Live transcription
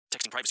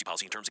privacy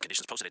policy and terms and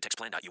conditions posted at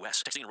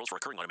textplan.us. Texting enrolls for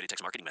recurring automated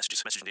text marketing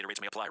messages. Message and data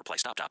rates may apply. Reply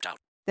stop to opt out.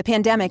 The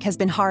pandemic has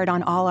been hard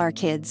on all our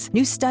kids.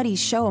 New studies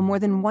show more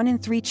than 1 in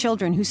 3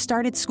 children who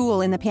started school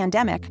in the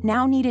pandemic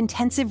now need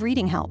intensive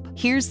reading help.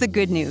 Here's the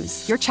good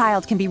news. Your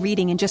child can be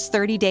reading in just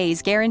 30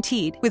 days,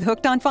 guaranteed, with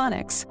Hooked on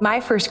Phonics.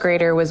 My first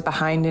grader was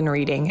behind in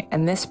reading,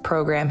 and this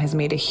program has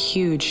made a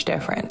huge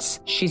difference.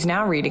 She's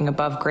now reading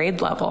above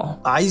grade level.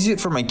 I use it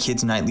for my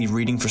kids' nightly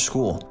reading for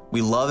school.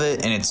 We love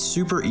it, and it's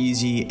super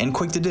easy and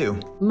quick to do.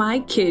 My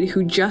kid,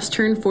 who just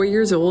turned 4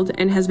 years old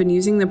and has been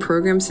using the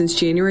program since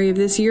January of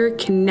this year,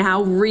 can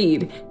now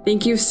read.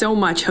 Thank you so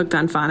much, Hooked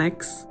on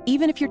Phonics.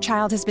 Even if your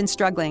child has been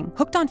struggling,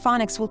 Hooked on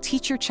Phonics will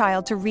teach your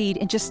child to read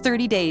in just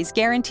 30 days,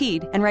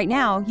 guaranteed. And right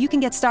now, you can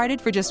get started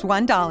for just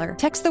 $1.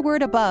 Text the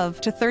word ABOVE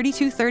to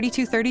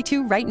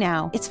 323232 right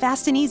now. It's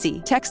fast and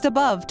easy. Text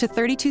ABOVE to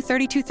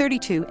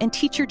 323232 and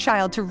teach your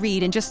child to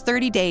read in just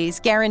 30 days,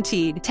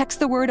 guaranteed. Text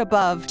the word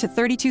ABOVE to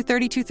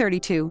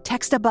 323232.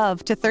 Text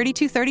ABOVE to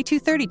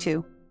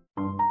 323232.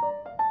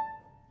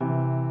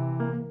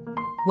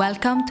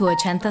 Welcome to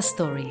Ochenta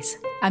Stories.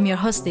 I'm your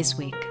host this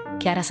week,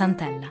 Chiara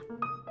Santella.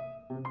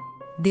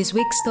 This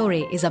week's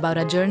story is about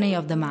a journey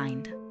of the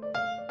mind.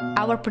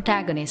 Our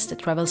protagonist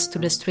travels to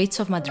the streets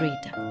of Madrid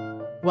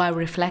while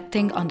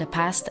reflecting on the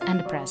past and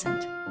the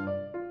present.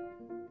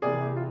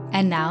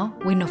 And now,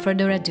 with no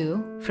further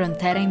ado,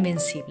 Frontera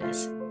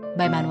Invencibles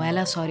by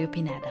Manuela Osorio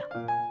Pineda.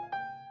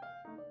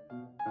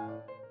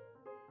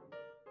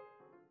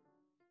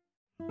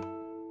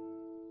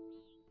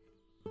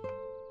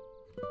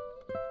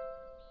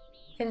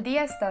 El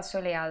día está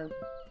soleado,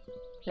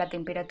 la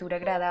temperatura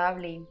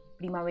agradable,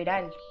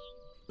 primaveral.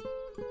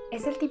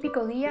 Es el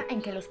típico día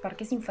en que los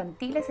parques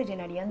infantiles se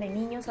llenarían de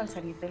niños al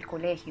salir del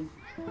colegio,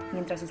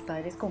 mientras sus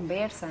padres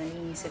conversan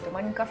y se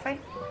toman un café.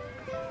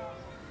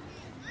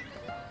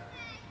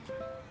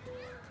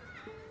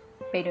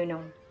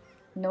 Pero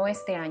no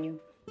este año.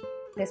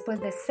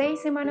 Después de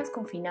 6 semanas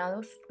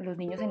confinados, los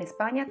niños en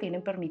España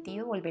tienen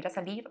permitido volver a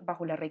salir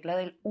bajo la regla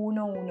del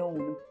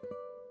 1-1-1.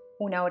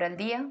 1 hora al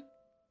día,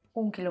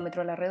 1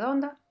 kilómetro a la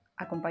redonda,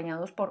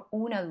 acompañados por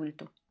un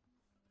adulto.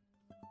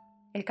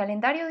 El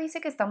calendario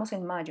dice que estamos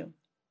en mayo,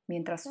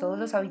 mientras todos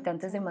los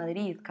habitantes de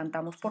Madrid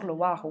cantamos por lo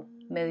bajo,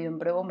 medio en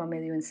broma,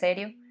 medio en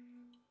serio,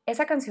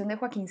 esa canción de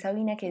Joaquín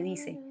Sabina que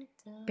dice: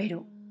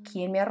 ¿pero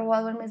quién me ha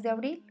robado el mes de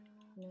abril?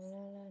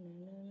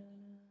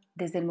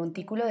 Desde el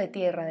montículo de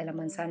tierra de la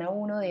manzana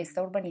 1 de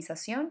esta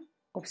urbanización,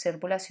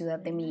 observo la ciudad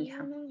de mi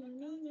hija.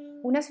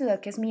 Una ciudad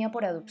que es mía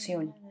por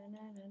adopción.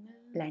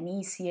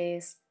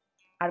 Planicies,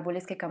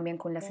 árboles que cambian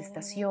con las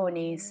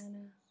estaciones,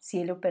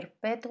 cielo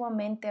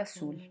perpetuamente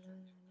azul.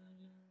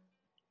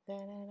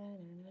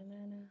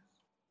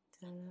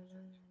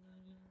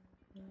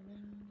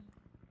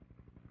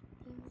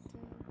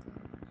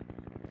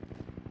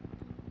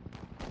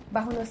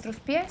 Bajo nuestros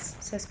pies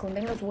se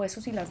esconden los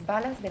huesos y las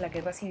balas de la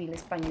Guerra Civil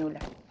Española.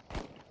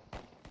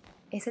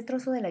 Ese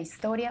trozo de la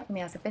historia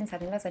me hace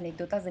pensar en las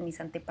anécdotas de mis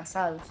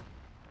antepasados,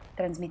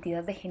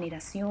 transmitidas de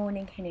generación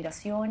en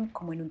generación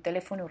como en un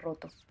teléfono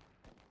roto.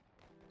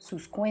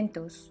 Sus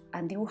cuentos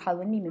han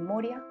dibujado en mi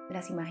memoria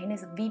las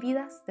imágenes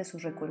vívidas de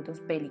sus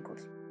recuerdos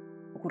bélicos,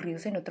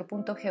 ocurridos en otro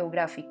punto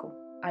geográfico,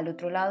 al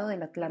otro lado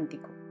del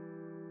Atlántico,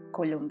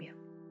 Colombia.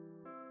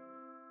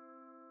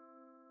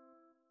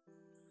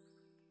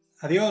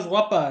 Adiós,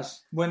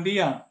 guapas. Buen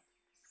día.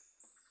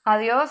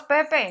 Adiós,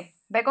 Pepe.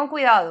 Ve con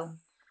cuidado.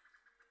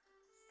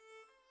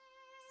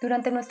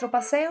 Durante nuestro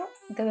paseo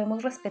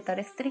debemos respetar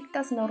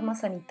estrictas normas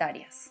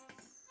sanitarias.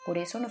 Por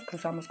eso nos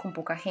cruzamos con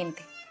poca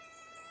gente.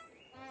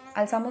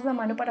 Alzamos la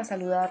mano para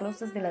saludarlos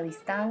desde la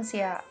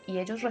distancia y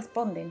ellos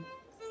responden.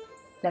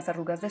 Las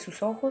arrugas de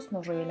sus ojos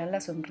nos revelan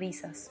las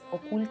sonrisas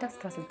ocultas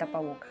tras el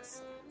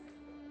tapabocas.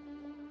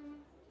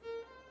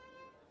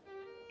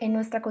 En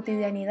nuestra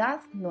cotidianidad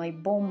no hay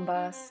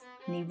bombas,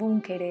 ni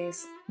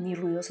búnkeres, ni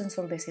ruidos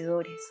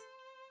ensordecedores.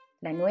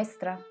 La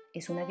nuestra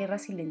es una guerra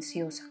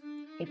silenciosa,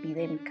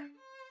 epidémica.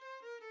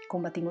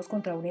 Combatimos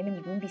contra un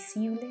enemigo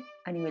invisible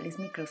a niveles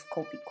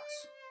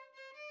microscópicos.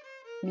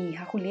 Mi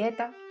hija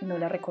Julieta no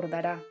la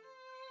recordará,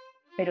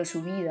 pero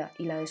su vida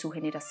y la de su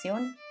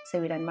generación se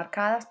verán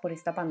marcadas por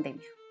esta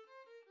pandemia.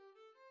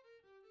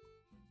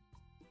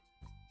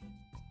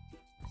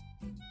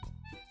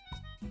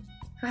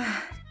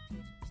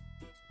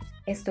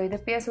 Estoy de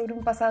pie sobre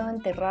un pasado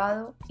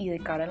enterrado y de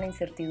cara a la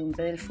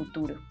incertidumbre del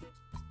futuro.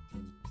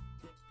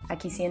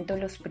 Aquí siento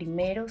los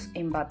primeros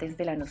embates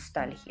de la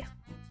nostalgia.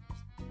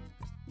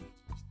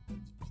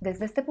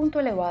 Desde este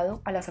punto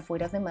elevado, a las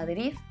afueras de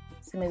Madrid,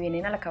 se me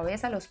vienen a la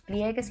cabeza los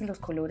pliegues y los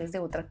colores de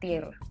otra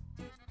tierra.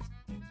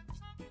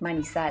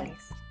 Manizales,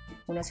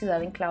 una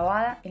ciudad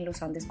enclavada en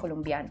los Andes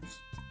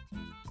colombianos.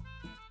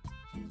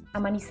 A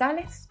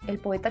Manizales, el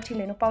poeta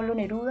chileno Pablo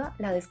Neruda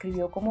la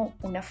describió como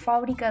una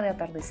fábrica de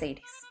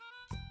atardeceres.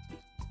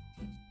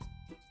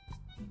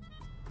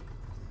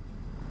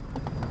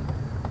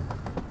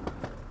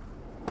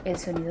 El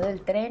sonido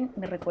del tren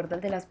me recuerda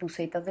el de las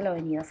bucetas de la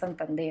avenida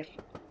Santander.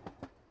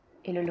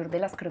 El olor de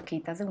las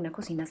croquetas de una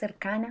cocina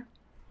cercana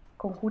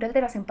conjura el de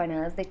las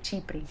empanadas de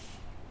Chipre,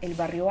 el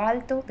barrio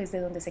alto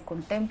desde donde se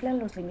contemplan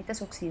los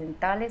límites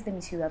occidentales de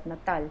mi ciudad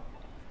natal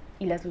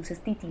y las luces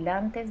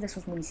titilantes de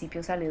sus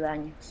municipios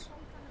aledaños.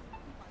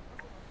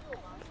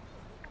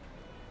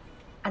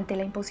 Ante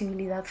la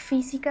imposibilidad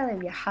física de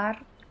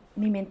viajar,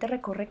 mi mente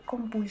recorre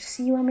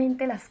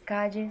compulsivamente las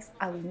calles,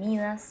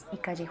 avenidas y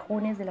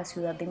callejones de la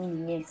ciudad de mi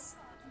niñez.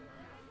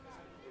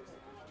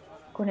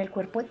 Con el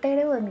cuerpo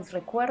etéreo de mis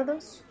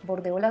recuerdos,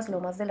 bordeo las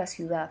lomas de la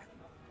ciudad,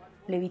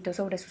 levito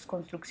sobre sus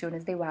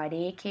construcciones de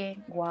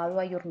bareque,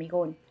 guadua y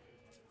hormigón,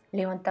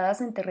 levantadas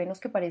en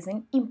terrenos que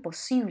parecen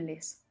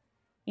imposibles,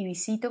 y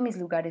visito mis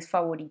lugares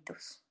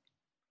favoritos.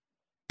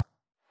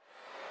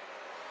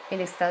 El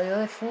estadio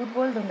de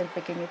fútbol donde el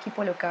pequeño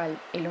equipo local,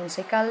 el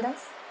Once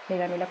Caldas, le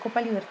ganó la Copa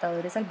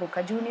Libertadores al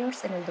Boca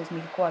Juniors en el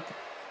 2004.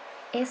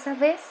 Esa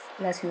vez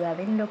la ciudad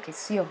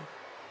enloqueció.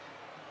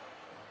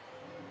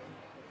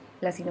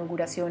 Las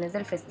inauguraciones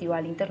del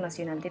Festival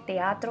Internacional de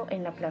Teatro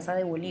en la Plaza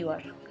de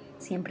Bolívar,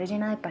 siempre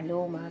llena de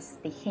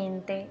palomas, de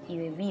gente y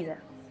de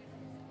vida.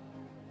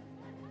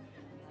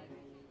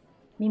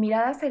 Mi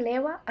mirada se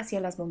eleva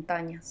hacia las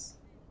montañas.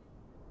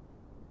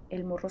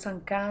 El Morro San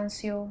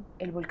Cancio,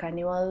 el volcán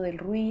Nevado del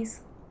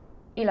Ruiz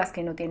y las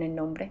que no tienen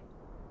nombre.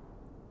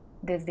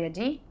 Desde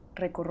allí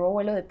recorro a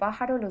vuelo de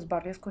pájaro los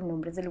barrios con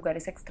nombres de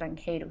lugares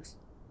extranjeros.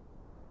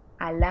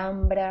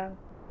 Alhambra,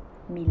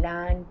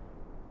 Milán,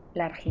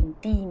 la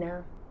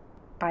Argentina,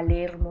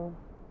 Palermo,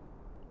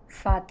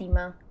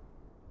 Fátima,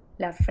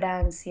 la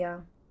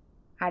Francia,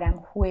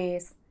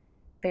 Aranjuez,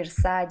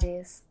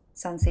 Versalles,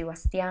 San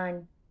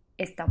Sebastián,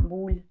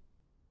 Estambul.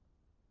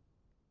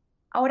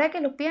 Ahora que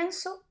lo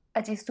pienso,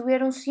 allí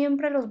estuvieron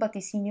siempre los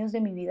vaticinios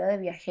de mi vida de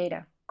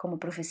viajera, como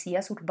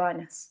profecías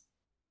urbanas.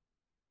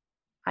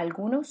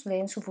 Algunos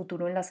leen su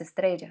futuro en las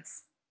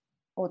estrellas,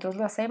 otros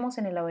lo hacemos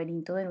en el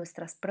laberinto de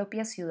nuestras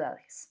propias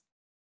ciudades.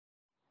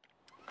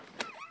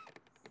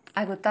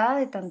 Agotada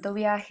de tanto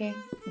viaje,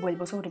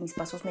 vuelvo sobre mis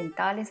pasos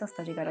mentales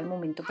hasta llegar al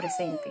momento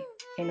presente,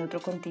 en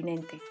otro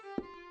continente.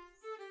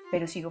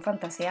 Pero sigo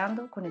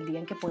fantaseando con el día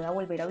en que pueda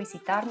volver a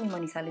visitar mi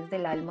Manizales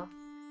del alma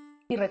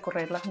y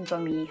recorrerla junto a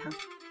mi hija.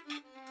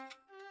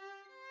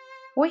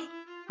 ¡Uy!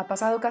 Ha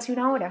pasado casi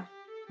una hora.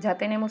 Ya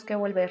tenemos que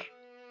volver.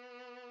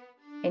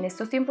 En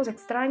estos tiempos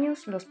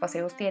extraños, los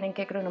paseos tienen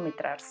que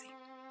cronometrarse.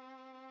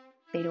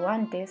 Pero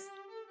antes,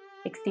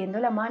 extiendo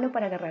la mano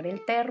para agarrar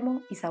el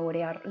termo y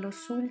saborear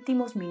los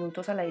últimos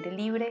minutos al aire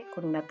libre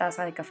con una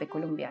taza de café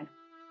colombiano.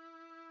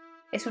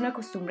 Es una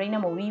costumbre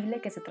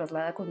inamovible que se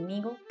traslada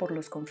conmigo por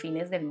los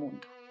confines del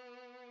mundo.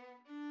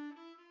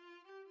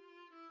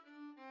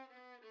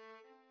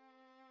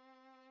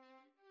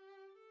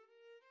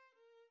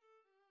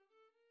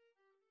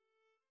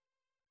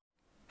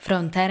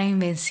 Fronteras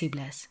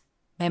Invencibles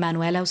by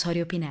Manuela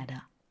Osorio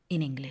Pineda,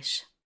 in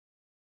English.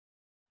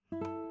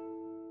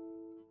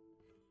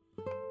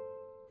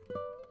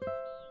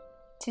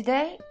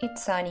 Today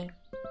it's sunny.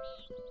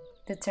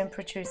 The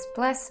temperature is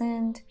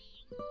pleasant.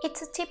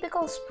 It's a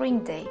typical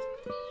spring day.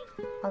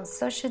 On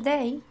such a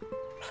day,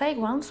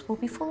 playgrounds will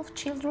be full of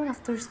children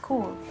after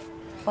school,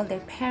 while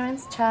their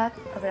parents chat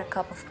over a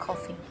cup of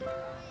coffee.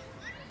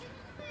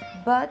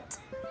 But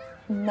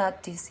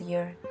not this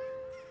year.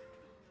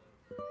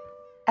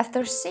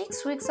 After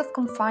 6 weeks of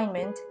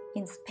confinement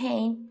in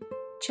Spain,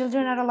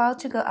 children are allowed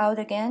to go out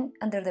again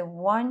under the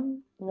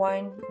 1-1-1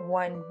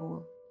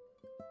 rule.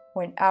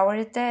 1 hour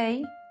a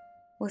day,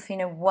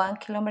 within a 1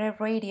 kilometer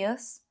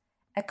radius,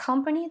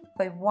 accompanied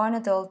by one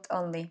adult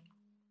only.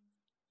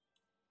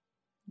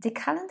 The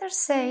calendar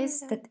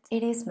says that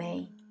it is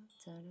May.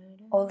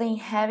 All the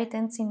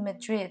inhabitants in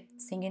Madrid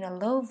sing in a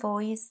low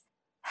voice,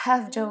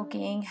 half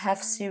joking,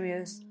 half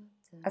serious,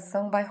 a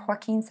song by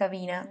Joaquin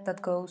Sabina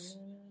that goes,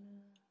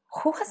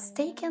 "Who has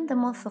taken the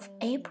month of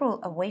April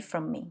away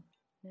from me?"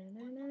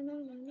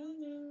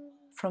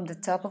 From the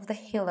top of the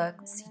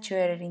hillock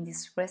situated in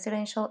this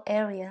residential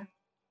area,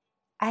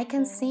 I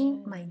can see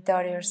my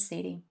daughter's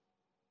city.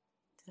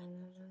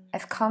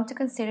 I've come to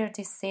consider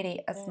this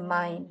city as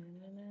mine.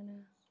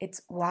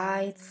 Its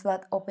wide,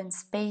 flat open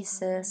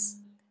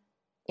spaces,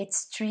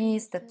 its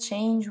trees that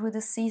change with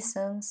the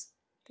seasons,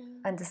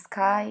 and the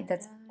sky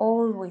that's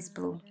always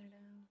blue.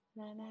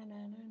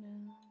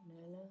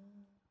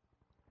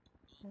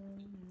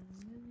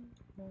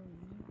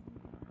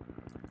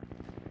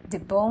 The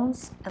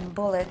bones and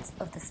bullets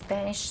of the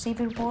Spanish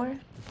Civil War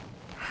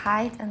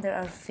hide under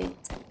our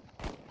feet.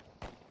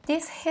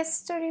 These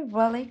history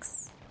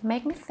relics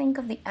make me think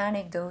of the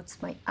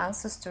anecdotes my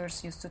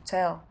ancestors used to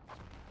tell.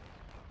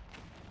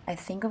 I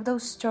think of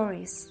those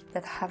stories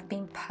that have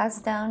been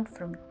passed down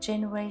from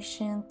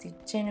generation to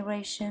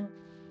generation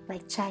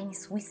like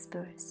Chinese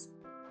whispers.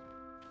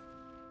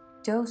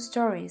 Those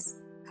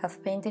stories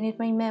have painted in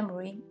my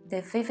memory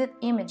the vivid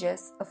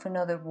images of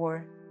another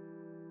war,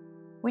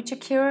 which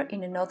occur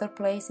in another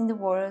place in the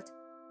world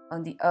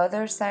on the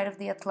other side of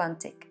the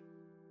Atlantic,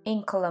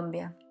 in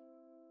Colombia.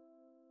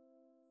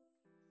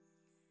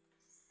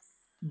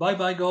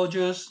 Bye-bye,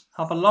 gorgeous.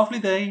 Have a lovely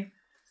day.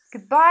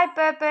 Goodbye,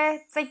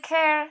 Pepe. Take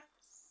care.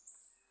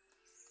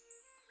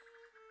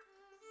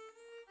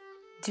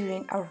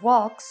 During our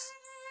walks,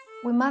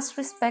 we must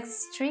respect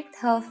strict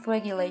health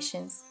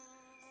regulations,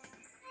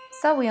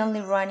 so we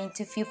only run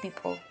into few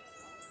people.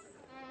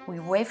 We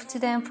wave to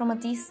them from a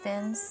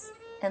distance,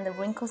 and the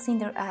wrinkles in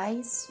their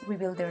eyes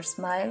reveal their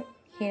smile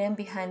hidden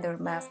behind their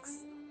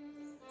masks.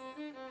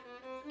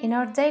 In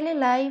our daily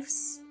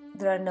lives,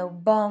 there are no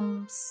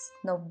bombs,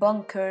 no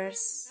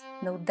bunkers,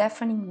 no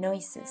deafening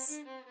noises.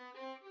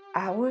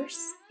 Ours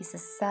is a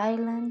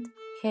silent,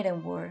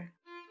 hidden war.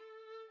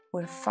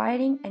 We're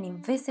fighting an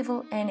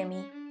invisible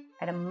enemy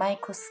at a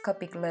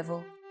microscopic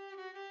level.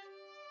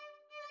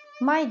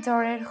 My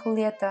daughter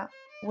Julieta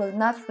will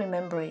not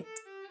remember it,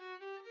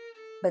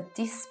 but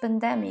this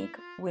pandemic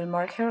will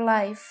mark her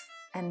life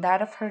and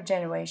that of her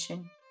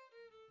generation.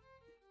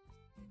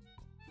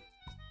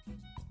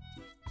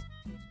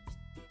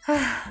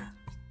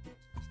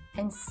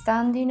 I'm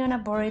standing on a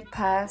buried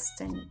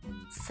past and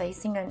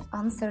facing an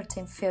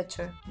uncertain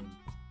future.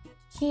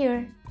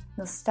 Here,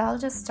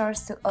 nostalgia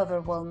starts to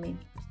overwhelm me.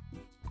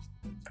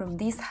 From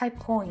this high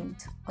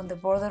point on the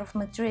border of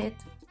Madrid,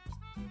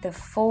 the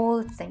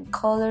folds and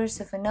colors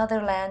of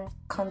another land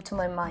come to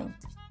my mind.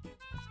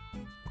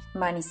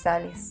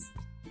 Manizales,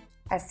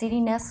 a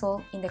city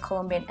nestled in the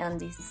Colombian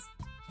Andes.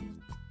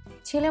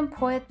 Chilean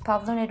poet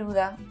Pablo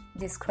Neruda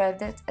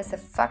described it as a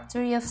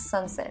factory of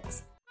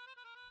sunsets.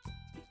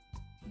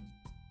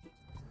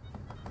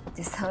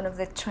 The sound of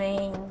the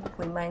train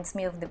reminds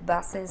me of the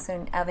buses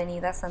on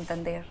Avenida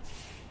Santander.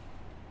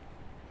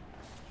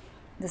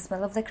 The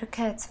smell of the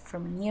croquettes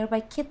from a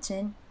nearby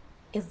kitchen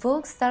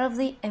evokes that of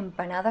the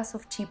empanadas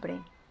of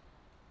Chipre,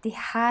 the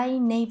high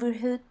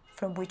neighborhood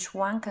from which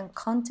one can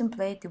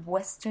contemplate the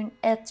western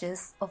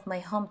edges of my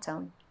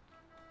hometown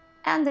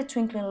and the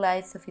twinkling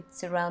lights of its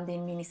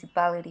surrounding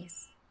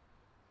municipalities.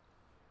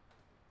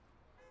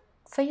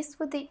 Faced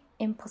with the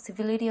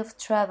impossibility of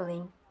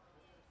traveling,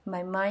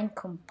 my mind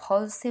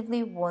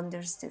compulsively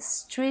wanders the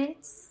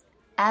streets,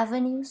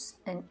 avenues,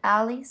 and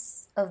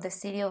alleys of the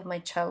city of my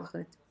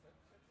childhood.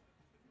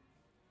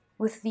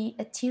 With the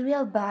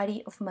ethereal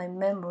body of my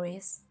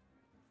memories,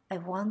 I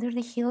wander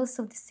the hills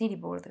of the city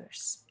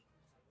borders.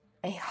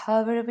 I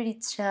hover over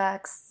its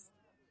shacks,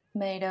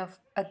 made of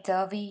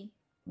adobe,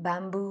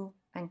 bamboo,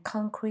 and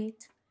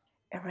concrete,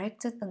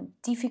 erected on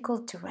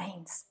difficult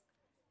terrains.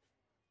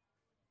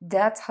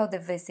 That's how the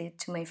visit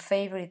to my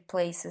favorite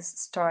places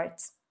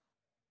starts.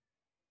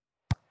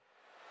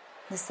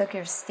 The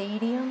soccer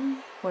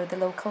stadium, where the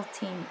local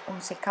team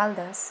Once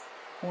Caldas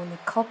won the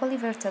Copa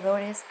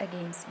Libertadores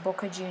against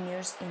Boca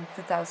Juniors in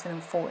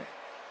 2004.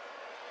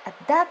 At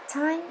that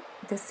time,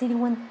 the city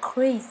went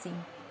crazy.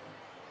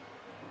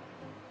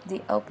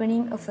 The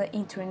opening of the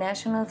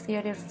International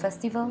Theater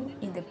Festival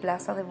in the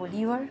Plaza de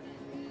Bolívar,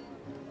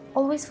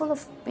 always full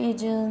of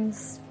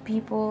pigeons,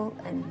 people,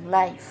 and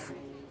life.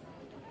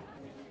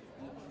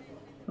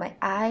 My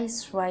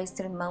eyes rise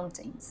to the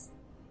mountains.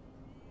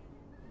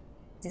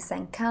 The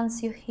San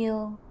Cancio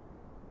Hill,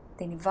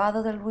 the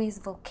Nevado del Ruiz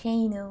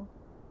volcano,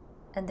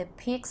 and the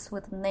peaks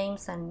with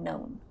names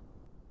unknown.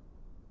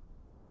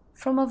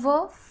 From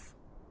above,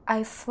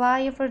 I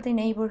fly over the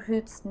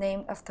neighborhoods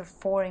named after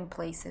foreign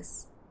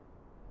places: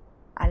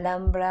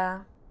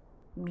 Alhambra,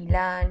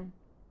 Milan,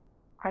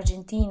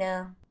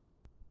 Argentina,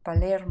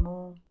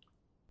 Palermo,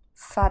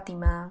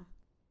 Fatima,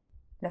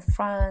 La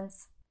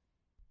France,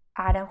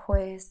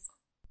 Aranjuez,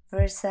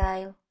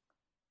 Versailles,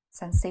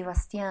 San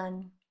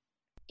Sebastian,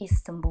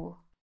 Istanbul.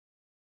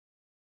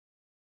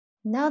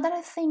 Now that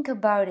I think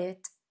about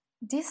it,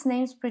 these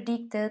names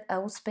predicted I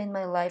would spend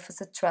my life as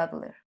a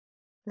traveler,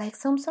 like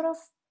some sort of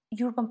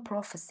urban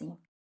prophecy.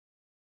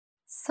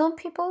 Some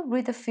people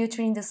read the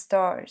future in the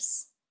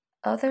stars,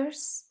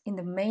 others in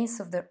the maze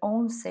of their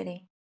own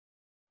city.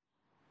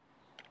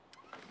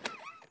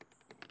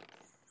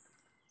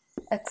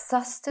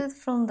 Exhausted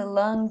from the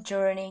long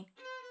journey,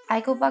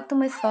 I go back to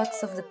my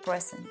thoughts of the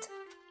present.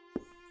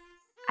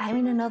 I'm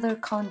in another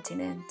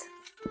continent,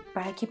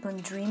 but I keep on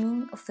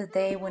dreaming of the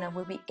day when I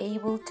will be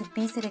able to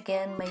visit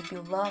again my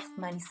beloved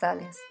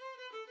Manizales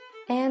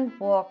and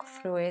walk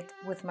through it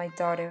with my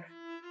daughter.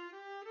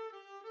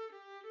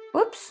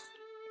 Oops!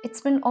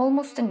 It's been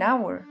almost an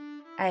hour.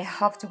 I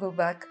have to go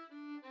back.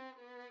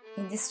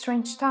 In these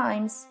strange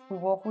times, we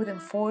walk with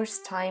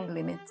enforced time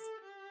limits.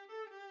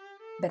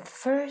 But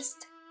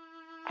first,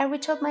 I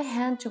reach out my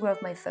hand to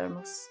grab my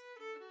thermos.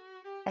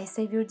 I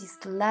savor these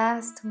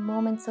last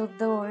moments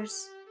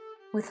outdoors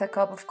with a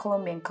cup of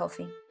Colombian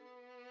coffee.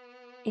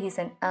 It is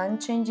an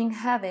unchanging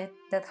habit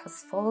that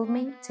has followed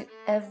me to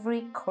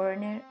every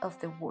corner of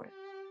the world.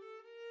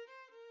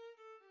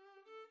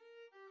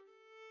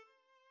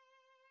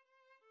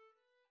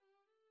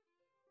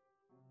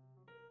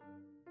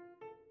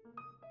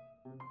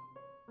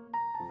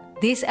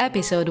 This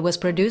episode was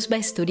produced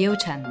by Studio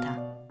Ochenta,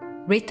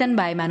 written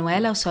by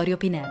Manuela Osorio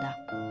Pineda.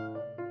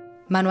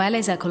 Manuela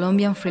is a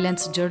Colombian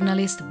freelance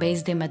journalist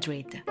based in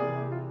Madrid.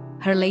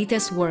 Her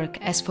latest work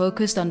has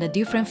focused on the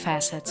different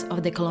facets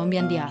of the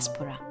Colombian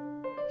diaspora,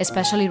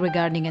 especially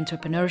regarding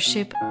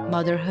entrepreneurship,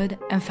 motherhood,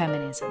 and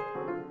feminism.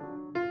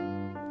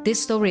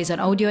 This story is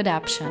an audio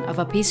adaptation of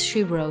a piece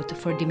she wrote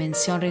for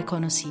Dimensión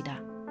Reconocida,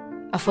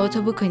 a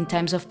photo book in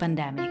times of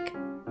pandemic,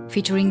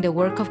 featuring the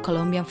work of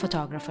Colombian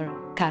photographer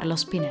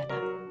Carlos Pineda.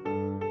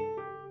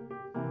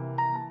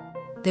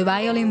 The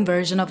violin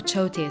version of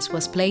Chotis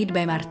was played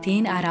by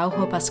Martín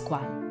Araujo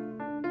Pascual.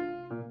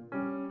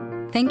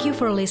 Thank you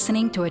for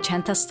listening to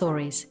Ochenta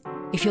Stories.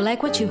 If you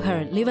like what you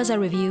heard, leave us a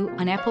review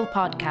on Apple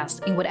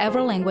Podcasts in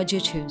whatever language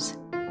you choose.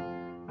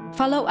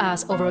 Follow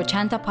us over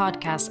Ochenta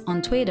Podcast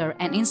on Twitter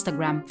and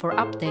Instagram for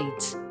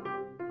updates.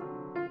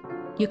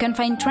 You can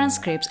find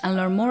transcripts and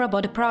learn more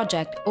about the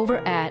project over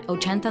at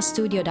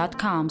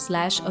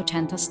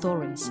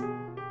ochentastudio.com/ochentastories.